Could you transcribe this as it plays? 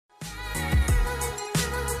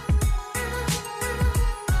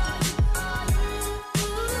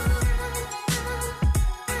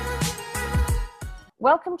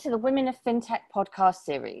Welcome to the Women of FinTech podcast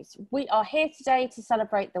series. We are here today to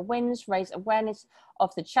celebrate the wins, raise awareness of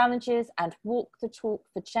the challenges, and walk the talk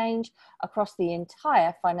for change across the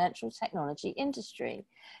entire financial technology industry.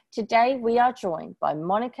 Today, we are joined by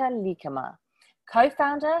Monika Liikamaa,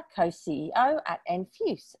 co-founder, co-CEO at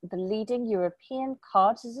Enfuce, the leading European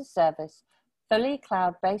cards-as-a-service, fully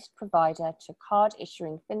cloud-based provider to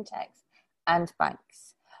card-issuing fintechs and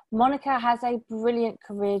banks. Monika has a brilliant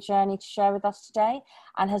career journey to share with us today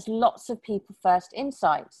and has lots of people-first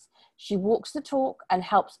insights. She walks the talk and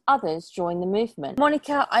helps others join the movement.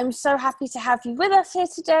 Monika, I'm so happy to have you with us here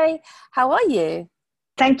today. How are you?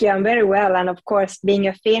 Thank you. I'm very well. And of course, being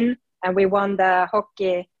a Finn, and we won the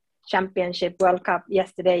hockey championship World Cup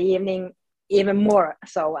yesterday evening, even more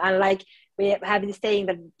so. And like we have been saying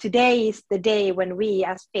that today is the day when we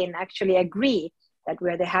as Finn actually agree that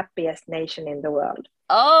we're the happiest nation in the world.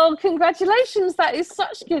 Oh, congratulations. That is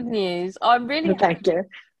such good news. I'm really happy. Thank you.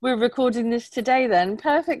 We're recording this today then.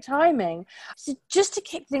 Perfect timing. So just to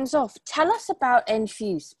kick things off, tell us about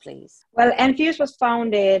Enfuce, please. Well, Enfuce was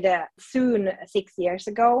founded soon 6 years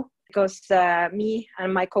ago because me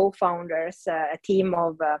and my co-founders, a team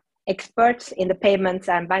of experts in the payments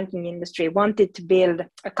and banking industry, wanted to build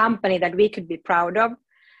a company that we could be proud of.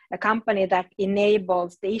 A company that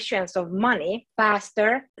enables the issuance of money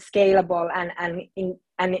faster, scalable,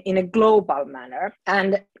 and in a global manner.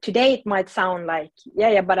 And today it might sound like,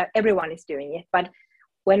 but everyone is doing it. But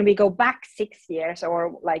when we go back 6 years,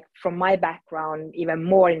 or like from my background, even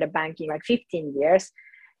more in the banking, like 15 years,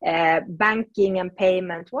 banking and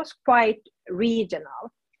payment was quite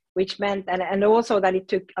regional, which meant, and also that it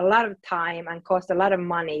took a lot of time and cost a lot of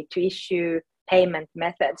money to issue payment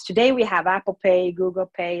methods. Today we have Apple Pay, Google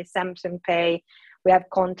Pay, Samsung Pay, we have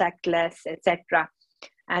contactless, etc.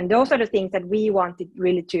 And those are the things that we wanted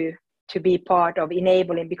really to be part of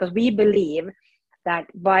enabling, because we believe that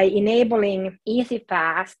by enabling easy,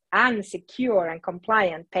 fast, and secure and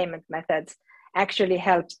compliant payment methods actually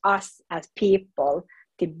helps us as people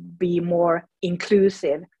to be more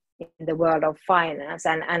inclusive in the world of finance.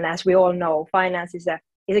 And as we all know, finance is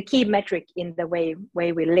a key metric in the way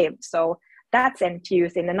we live. So that's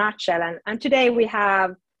Enfuce in a nutshell. And today we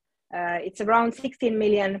have, it's around 16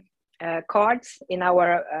 million cards in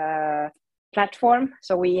our platform.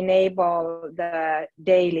 So we enable the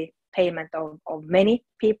daily payment of many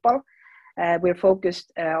people. We're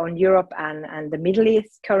focused on Europe and the Middle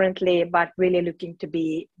East currently, but really looking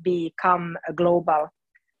to become a global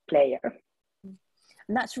player.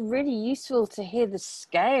 And that's really useful to hear the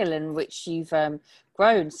scale in which you've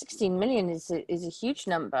grown. 16 million is a huge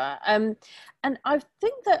number. And I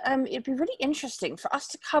think that it'd be really interesting for us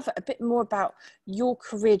to cover a bit more about your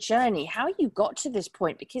career journey, how you got to this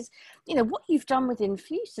point, because, you know, what you've done with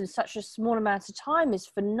Enfuce in such a small amount of time is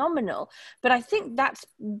phenomenal. But I think that's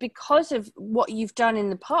because of what you've done in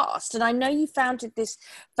the past. And I know you founded this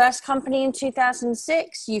first company in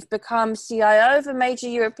 2006. You've become CIO of a major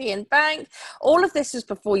European bank. All of this was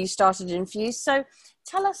before you started Enfuce. So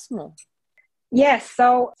tell us more. Yes,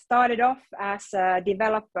 so started off as a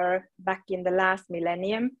developer back in the last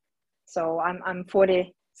millennium. So I'm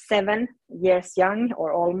 47 years young,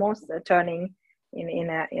 or almost turning in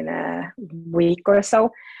a week or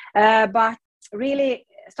so. But really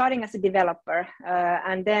starting as a developer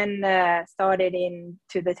and then started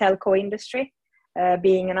into the telco industry,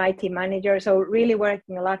 being an IT manager. So really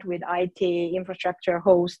working a lot with IT, infrastructure,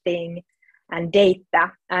 hosting, and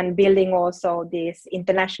data, and building also these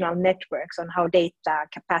international networks on how data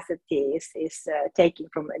capacity is taking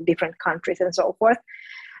from different countries and so forth.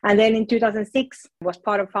 And then in 2006, I was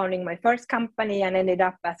part of founding my first company and ended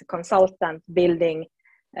up as a consultant building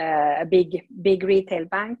a big retail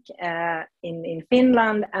bank in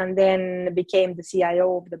Finland, and then became the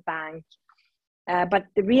CIO of the bank. But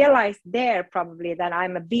realized there probably that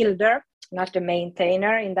I'm a builder, not a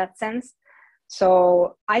maintainer in that sense.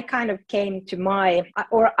 So I kind of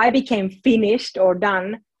I became finished or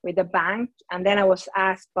done with the bank. And then I was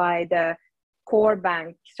asked by the core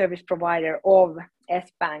bank service provider of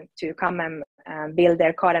S-Bank to come and build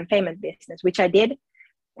their card and payment business, which I did.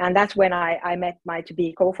 And that's when I met my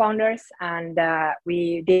to-be co-founders, and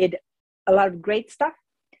we did a lot of great stuff.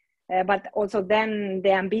 But also then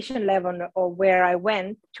the ambition level of where I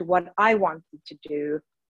went to what I wanted to do,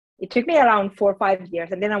 it took me around 4 or 5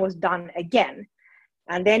 years, and then I was done again.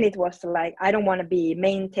 And then it was like, I don't want to be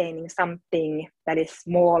maintaining something that is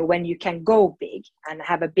small when you can go big and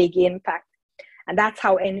have a big impact. And that's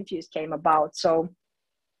how Enfuce came about. So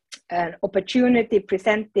an opportunity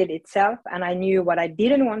presented itself, and I knew what I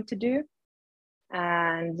didn't want to do.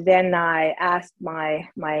 And then I asked my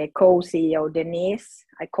co-CEO, Denise,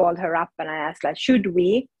 I called her up and I asked, like, should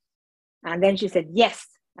we? And then she said, yes.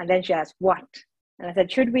 And then she asked, what? And I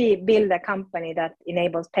said, should we build a company that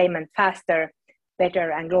enables payment faster,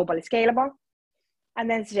 better, and globally scalable? And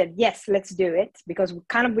then she said, yes, let's do it. Because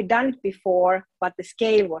we've done it before, but the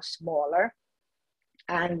scale was smaller.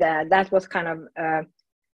 And that was kind of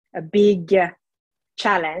a big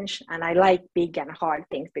challenge. And I like big and hard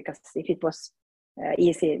things, because if it was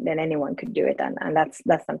easy, then anyone could do it. And that's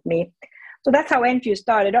not me. So that's how Enfuce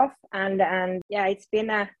started off. And yeah, it's been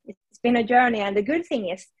a journey. And the good thing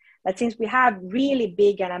is that since we have really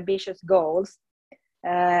big and ambitious goals,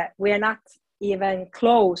 we are not even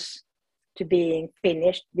close to being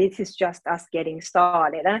finished. This is just us getting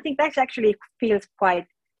started. And I think that actually feels quite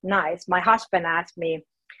nice. My husband asked me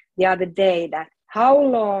the other day that, how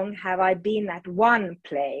long have I been at one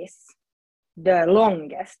place the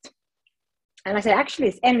longest? And I said, actually,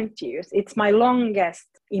 it's Enfuce. It's my longest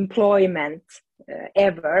employment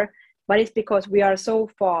ever. But it's because we are so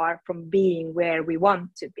far from being where we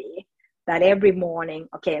want to be that every morning,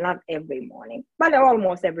 okay, not every morning, but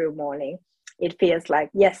almost every morning, it feels like,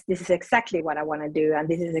 yes, this is exactly what I want to do. And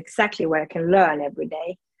this is exactly where I can learn every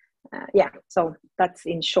day. Yeah, so that's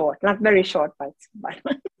in short, not very short, but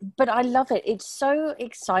But I love it. It's so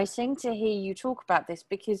exciting to hear you talk about this,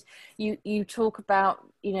 because you talk about,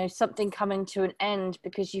 you know, something coming to an end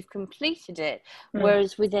because you've completed it.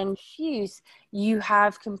 Whereas with Enfuce, you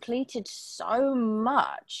have completed so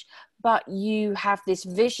much, but you have this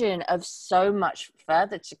vision of so much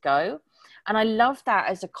further to go. And I love that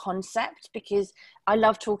as a concept, because I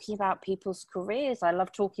love talking about people's careers. I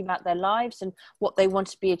love talking about their lives and what they want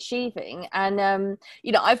to be achieving. And,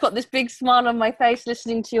 you know, I've got this big smile on my face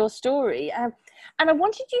listening to your story. And I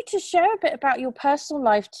wanted you to share a bit about your personal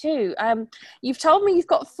life too. You've told me you've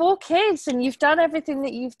got 4 kids and you've done everything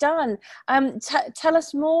that you've done. Tell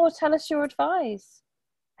us more. Tell us your advice.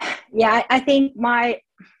 Yeah, I think my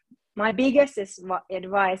biggest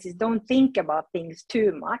advice is don't think about things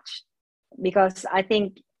too much, because I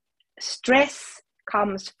think stress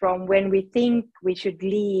comes from when we think we should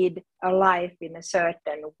lead a life in a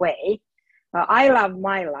certain way. I love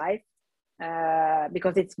my life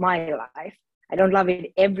because it's my life. I don't love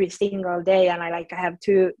it every single day, and I have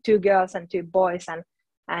two girls and 2 boys,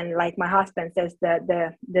 and like my husband says,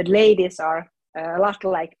 the ladies are a lot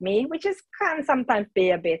like me, which can sometimes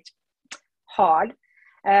be a bit hard.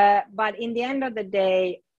 But in the end of the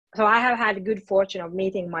day, so I have had good fortune of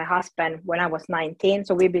meeting my husband when I was 19.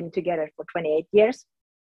 So we've been together for 28 years.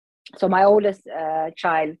 So my oldest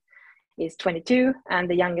child is 22 and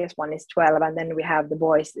the youngest one is 12. And then we have the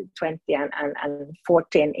boys 20 and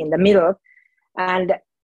 14 in the middle. And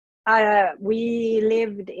we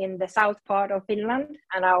lived in the south part of Finland,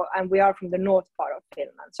 and we are from the north part of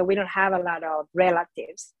Finland. So we don't have a lot of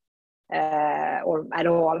relatives or at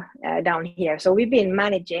all down here. So we've been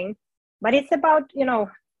managing, but it's about, you know,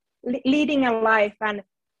 leading a life. And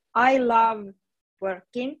I love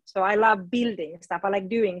working, so I love building stuff. I like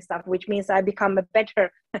doing stuff, which means I become a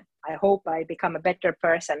better I hope I become a better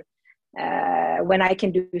person when I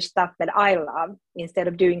can do stuff that I love instead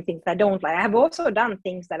of doing things I don't like. I have also done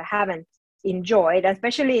things that I haven't enjoyed,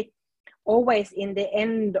 especially always in the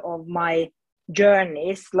end of my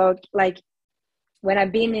journeys, like when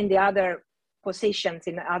I've been in the other positions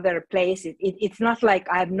in other places. It's not like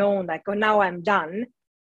I've known like, oh, now I'm done,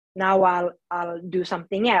 now I'll do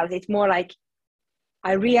something else. It's more like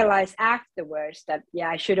I realized afterwards that, yeah,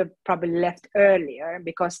 I should have probably left earlier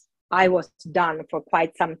because I was done for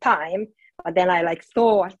quite some time. But then I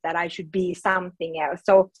thought that I should be something else.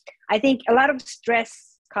 So I think a lot of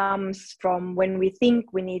stress comes from when we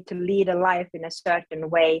think we need to lead a life in a certain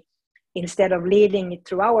way instead of leading it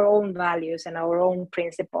through our own values and our own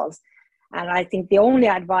principles. And I think the only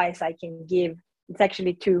advice I can give, it's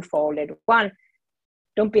actually twofold. 1,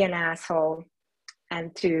 don't be an asshole.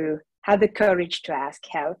 And 2, have the courage to ask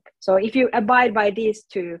help. So if you abide by these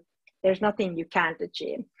 2, there's nothing you can't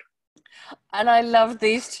achieve. And I love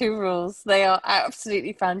these 2 rules. They are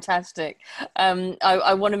absolutely fantastic.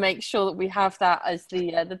 I want to make sure that we have that as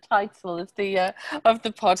the title of the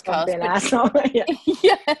podcast. Don't be an asshole. Yeah.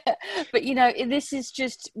 Yeah, but you know, this is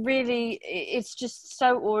just really, it's just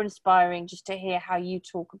so awe-inspiring just to hear how you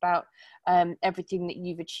talk about everything that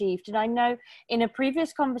you've achieved. And I know in a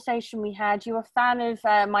previous conversation we had, you're a fan of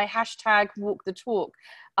my hashtag walk the talk.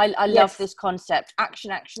 I Yes. love this concept. Action,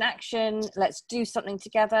 action, action. Let's do something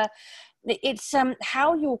together. It's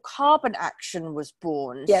how your carbon action was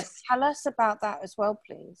born. Yes. So tell us about that as well,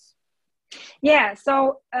 please. Yeah.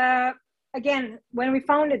 So again, when we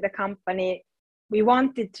founded the company, we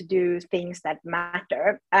wanted to do things that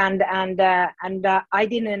matter, and I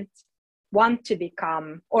didn't want to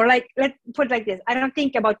become, or like, let's put it like this, I don't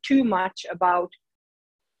think about too much about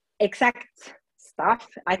exact stuff.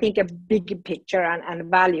 I think a big picture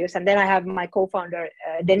and values. And then I have my co-founder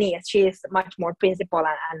Denise. She is much more principle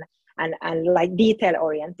and like detail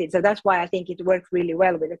oriented. So that's why I think it worked really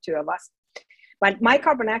well with the two of us. But My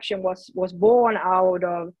Carbon Action was born out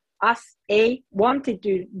of us wanted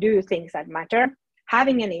to do things that matter,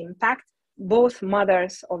 having an impact, both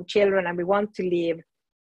mothers of children, and we want to leave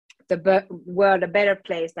the world a better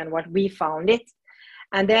place than what we found it.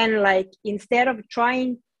 And then, like, instead of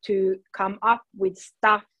trying to come up with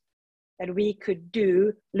stuff that we could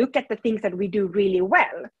do, look at the things that we do really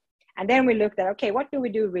well. And then we looked at, okay, what do we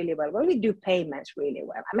do really well? Well, we do payments really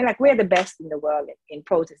well. I mean, like, we're the best in the world in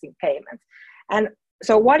processing payments. And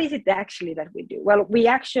so what is it actually that we do? Well, we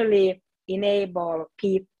actually enable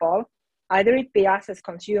people, either it be us as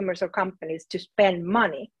consumers or companies, to spend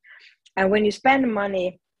money. And when you spend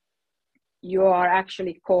money, you are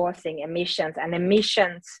actually causing emissions, and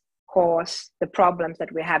emissions cause the problems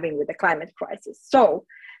that we're having with the climate crisis. So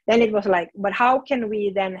then it was like, but how can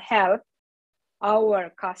we then help our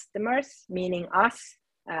customers, meaning us,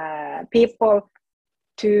 people,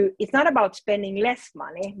 to, it's not about spending less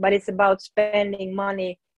money, but it's about spending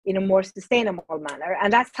money in a more sustainable manner.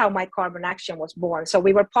 And that's how My Carbon Action was born. So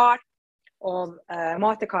we were part of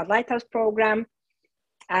Mastercard Lighthouse program,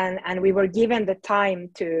 and we were given the time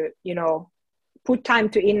to, put time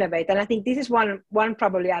to innovate. And I think this is one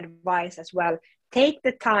probably advice as well. Take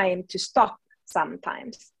the time to stop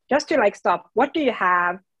sometimes, just to like stop. What do you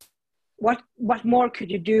have? What more could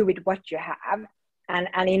you do with what you have?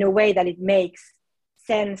 And in a way that it makes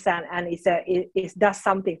sense and it does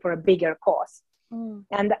something for a bigger cause. Mm.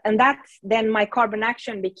 And that's then My Carbon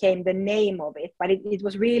Action became the name of it. But it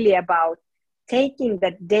was really about taking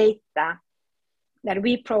the data that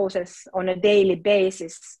we process on a daily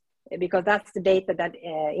basis, because that's the data that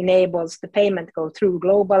enables the payment to go through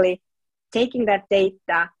globally, taking that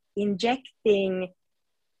data, injecting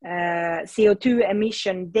CO2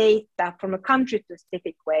 emission data from a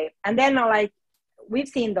country-specific way. And then, like, we've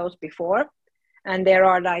seen those before, and there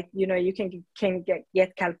are, like, you can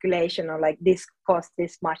get calculation on, like, this costs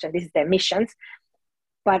this much and this is the emissions.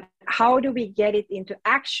 But how do we get it into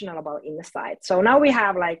actionable insight? So now we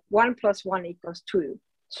have, like, 1 + 1 = 2.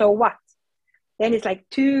 So what? Then it's like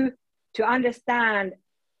to understand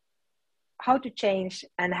how to change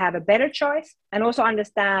and have a better choice, and also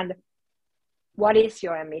understand what is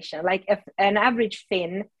your emission. Like, if an average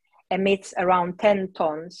Finn emits around 10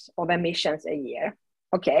 tons of emissions a year.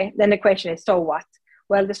 Okay, then the question is, so what?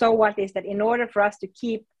 Well, the so what is that in order for us to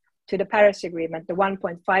keep to the Paris Agreement, the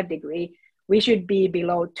 1.5 degree, we should be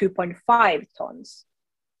below 2.5 tons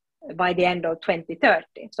by the end of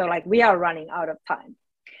 2030. So, like, we are running out of time.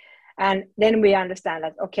 And then we understand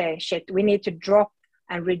that, okay, we need to drop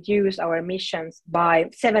and reduce our emissions by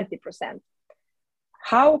 70%.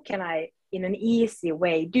 How can I, in an easy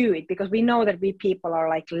way, do it? Because we know that we people are,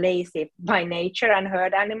 like, lazy by nature and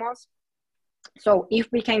herd animals. So if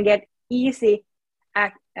we can get easy,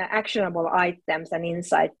 actionable items and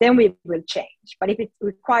insights, then we will change. But if it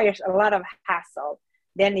requires a lot of hassle,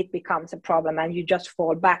 then it becomes a problem, and you just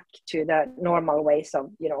fall back to the normal ways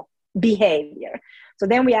of, behavior. So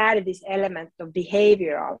then we added this element of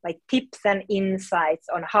behavioral, like tips and insights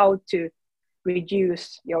on how to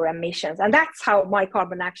reduce your emissions. And that's how My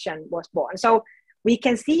Carbon Action was born. So we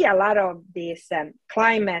can see a lot of these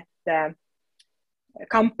climate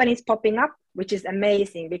companies popping up, which is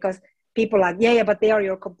amazing, because people are like, yeah, but they are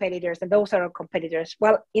your competitors and those are our competitors.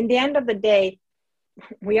 Well, in the end of the day,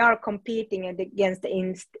 we are competing against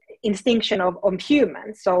the extinction of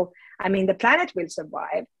humans. So, I mean, the planet will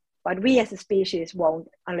survive, but we as a species won't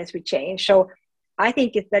unless we change. So I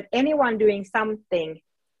think it's that anyone doing something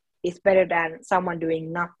is better than someone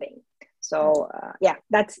doing nothing. So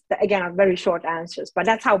that's, again, very short answers, but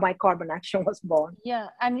that's how My Carbon Action was born. Yeah,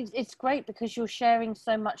 and it's great because you're sharing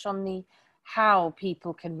so much on the how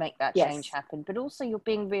people can make that change happen, but also you're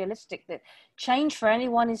being realistic that change for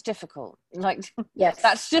anyone is difficult. Like,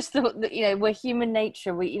 that's just the we're human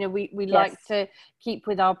nature. We like to keep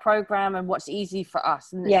with our program and what's easy for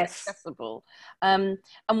us and it's accessible. And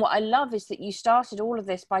what I love is that you started all of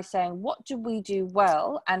this by saying, what do we do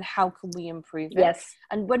well and how can we improve it?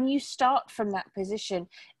 And when you start from that position,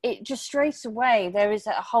 it just straight away, there is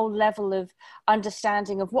a whole level of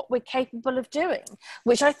understanding of what we're capable of doing,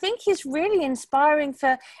 which I think is really really inspiring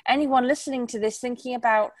for anyone listening to this, thinking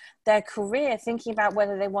about their career, thinking about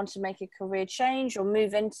whether they want to make a career change or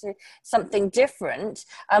move into something different,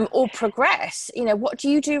 or progress. You know, what do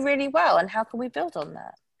you do really well, and how can we build on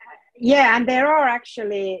that? Yeah, and there are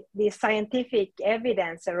actually the scientific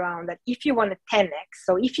evidence around that if you want to 10x,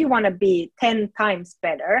 so if you want to be 10 times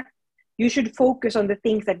better, you should focus on the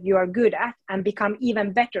things that you are good at and become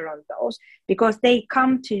even better on those, because they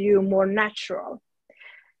come to you more natural.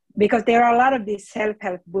 Because there are a lot of these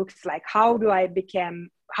self-help books like how do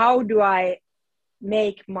I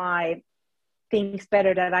make my things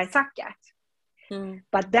better that I suck at?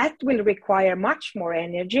 But that will require much more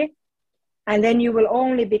energy. And then you will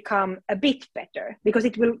only become a bit better because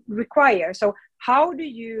it will require. So how do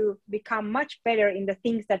you become much better in the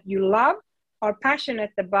things that you love, are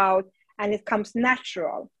passionate about, and it comes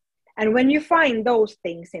natural? And when you find those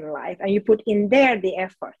things in life and you put in there the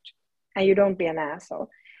effort and you don't be an asshole,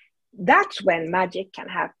 that's when magic can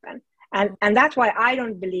happen. And that's why I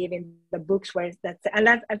don't believe in the books where that's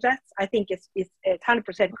I think it's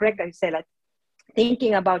 100% correct that you say, like,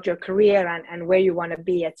 thinking about your career and where you want to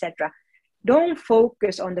be, etc. Don't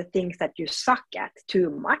focus on the things that you suck at too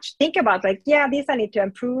much. Think about, like, yeah, this I need to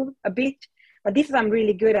improve a bit, but this is I'm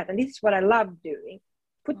really good at, and this is what I love doing.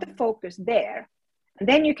 Put the focus there, and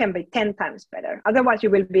then you can be 10 times better. Otherwise, you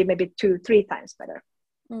will be maybe 2-3 times better.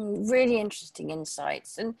 Really interesting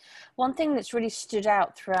insights. And one thing that's really stood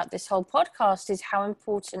out throughout this whole podcast is how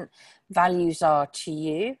important values are to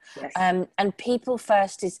you. Yes. And people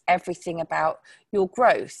first is everything about your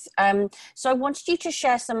growth. So I wanted you to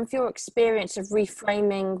share some of your experience of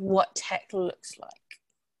reframing what tech looks like.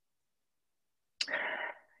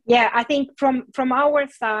 Yeah, I think from our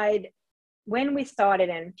side, when we started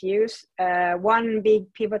Enfuce, one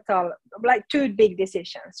big pivotal, like 2 big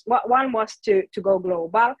decisions. One was to go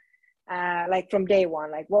global, like from day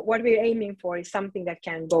one, like what we're aiming for is something that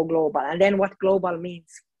can go global. And then what global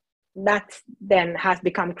means, that then has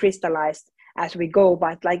become crystallized as we go.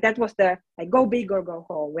 But like that was the, like, go big or go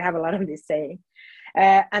home. We have a lot of this saying.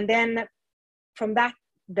 And then from that,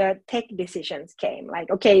 the tech decisions came. Like,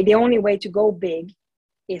 okay, the only way to go big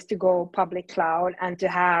is to go public cloud and to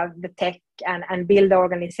have the tech and build the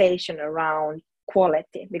organization around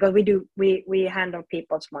quality, because we handle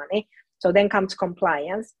people's money. So then comes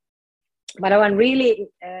compliance. But one really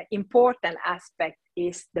important aspect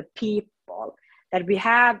is the people, that we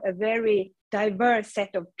have a very diverse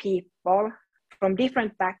set of people from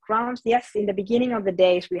different backgrounds. Yes, in the beginning of the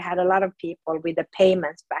days, we had a lot of people with a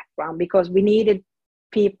payments background because we needed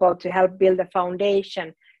people to help build a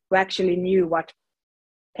foundation who actually knew what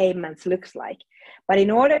payments looks like. But in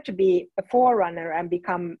order to be a forerunner and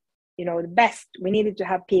become, the best, we needed to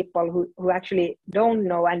have people who actually don't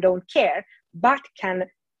know and don't care, but can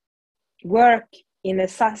work in a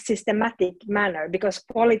systematic manner, because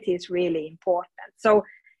quality is really important. So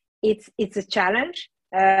it's a challenge,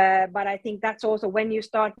 but I think that's also when you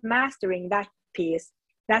start mastering that piece,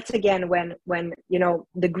 that's again when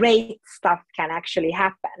the great stuff can actually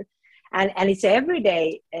happen. And it's an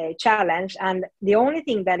everyday challenge. And the only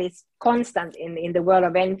thing that is constant in the world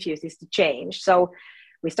of Enfuce is to change. So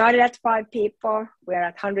we started at 5 people. We're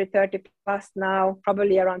at 130 plus now,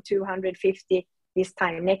 probably around 250 this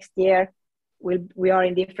time next year. We are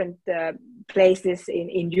in different places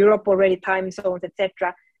in Europe already, time zones,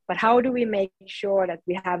 etc. But how do we make sure that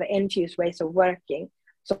we have Enfuce ways of working?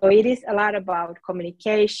 So it is a lot about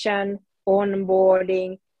communication,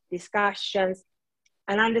 onboarding, discussions,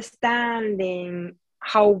 and understanding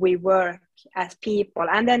how we work as people,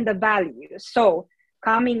 and then the values. So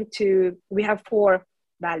we have 4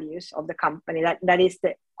 values of the company that is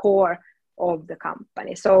the core of the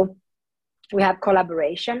company. So we have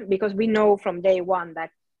collaboration, because we know from day one that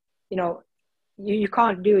you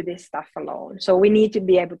can't do this stuff alone. So we need to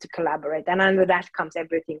be able to collaborate, and under that comes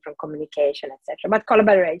everything from communication, etc. But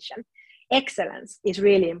collaboration, excellence is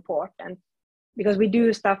really important, because we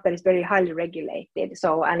do stuff that is very highly regulated.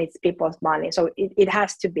 So, and it's people's money. So it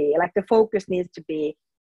has to be like the focus needs to be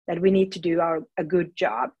that we need to do a good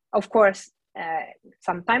job. Of course,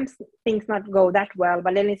 sometimes things not go that well,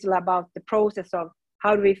 but then it's all about the process of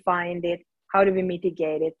how do we find it, how do we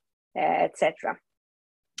mitigate it, etc.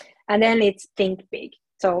 And then it's think big.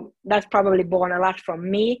 So that's probably born a lot from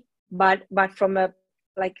me, but from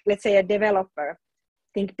let's say a developer,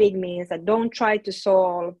 think big means that don't try to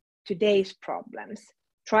solve today's problems.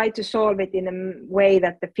 Try to solve it in a way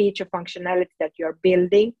that the feature functionality that you're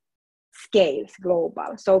building scales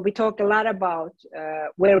global. So we talk a lot about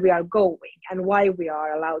where we are going and why we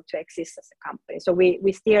are allowed to exist as a company. So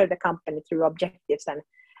we steer the company through objectives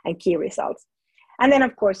and key results. And then,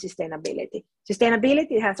 of course, sustainability.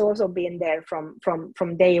 Sustainability has also been there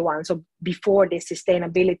from day one. So before this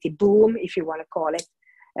sustainability boom, if you want to call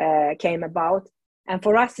it, came about. And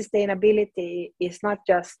for us, sustainability is not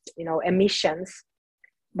just, emissions,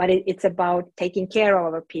 but it's about taking care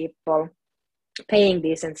of our people, paying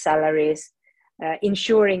decent salaries,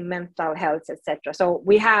 ensuring mental health, etc. So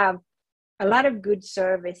we have a lot of good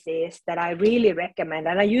services that I really recommend,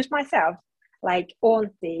 and I use myself, like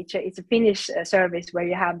Onti. It's a Finnish service where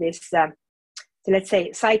you have this, let's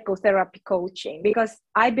say, psychotherapy coaching, because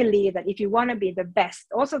I believe that if you want to be the best,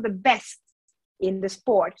 also the best in the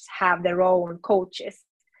sports have their own coaches.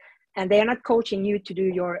 And they are not coaching you to do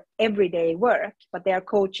your everyday work, but they are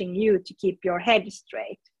coaching you to keep your head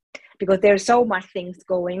straight. Because there's so much things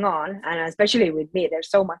going on, and especially with me, there's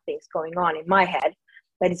so much things going on in my head,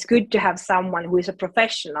 that it's good to have someone who is a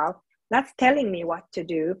professional, not telling me what to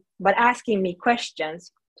do, but asking me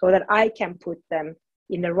questions so that I can put them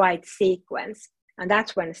in the right sequence. And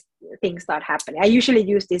that's when things start happening. I usually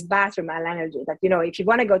use this bathroom analogy that, if you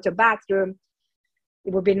want to go to a bathroom,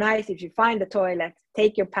 it would be nice if you find the toilet,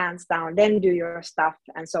 take your pants down, then do your stuff,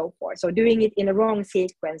 and so forth. So doing it in the wrong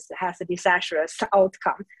sequence has a disastrous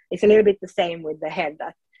outcome. It's a little bit the same with the head.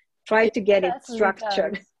 That try to get it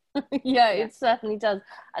structured. Yeah, it certainly does.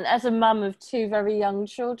 And as a mum of 2 very young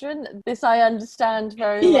children, this I understand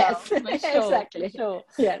very well. Yes, for sure, exactly. For sure.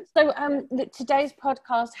 Yes. So today's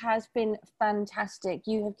podcast has been fantastic.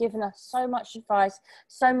 You have given us so much advice,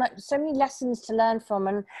 so many lessons to learn from.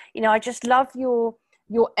 And, I just love your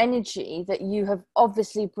energy that you have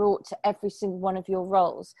obviously brought to every single one of your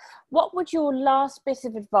roles. What would your last bit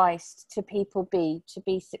of advice to people be to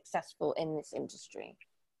be successful in this industry?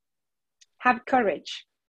 Have courage.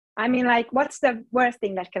 I mean, what's the worst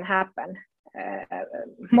thing that can happen?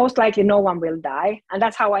 Most likely no one will die. And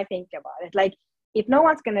that's how I think about it. If no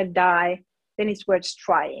one's going to die, then it's worth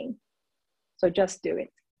trying. So just do it.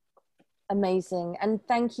 Amazing. And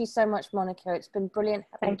thank you so much, Monika. It's been brilliant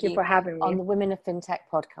having you for having me on the Women of FinTech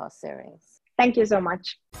podcast series. Thank you so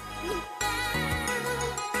much.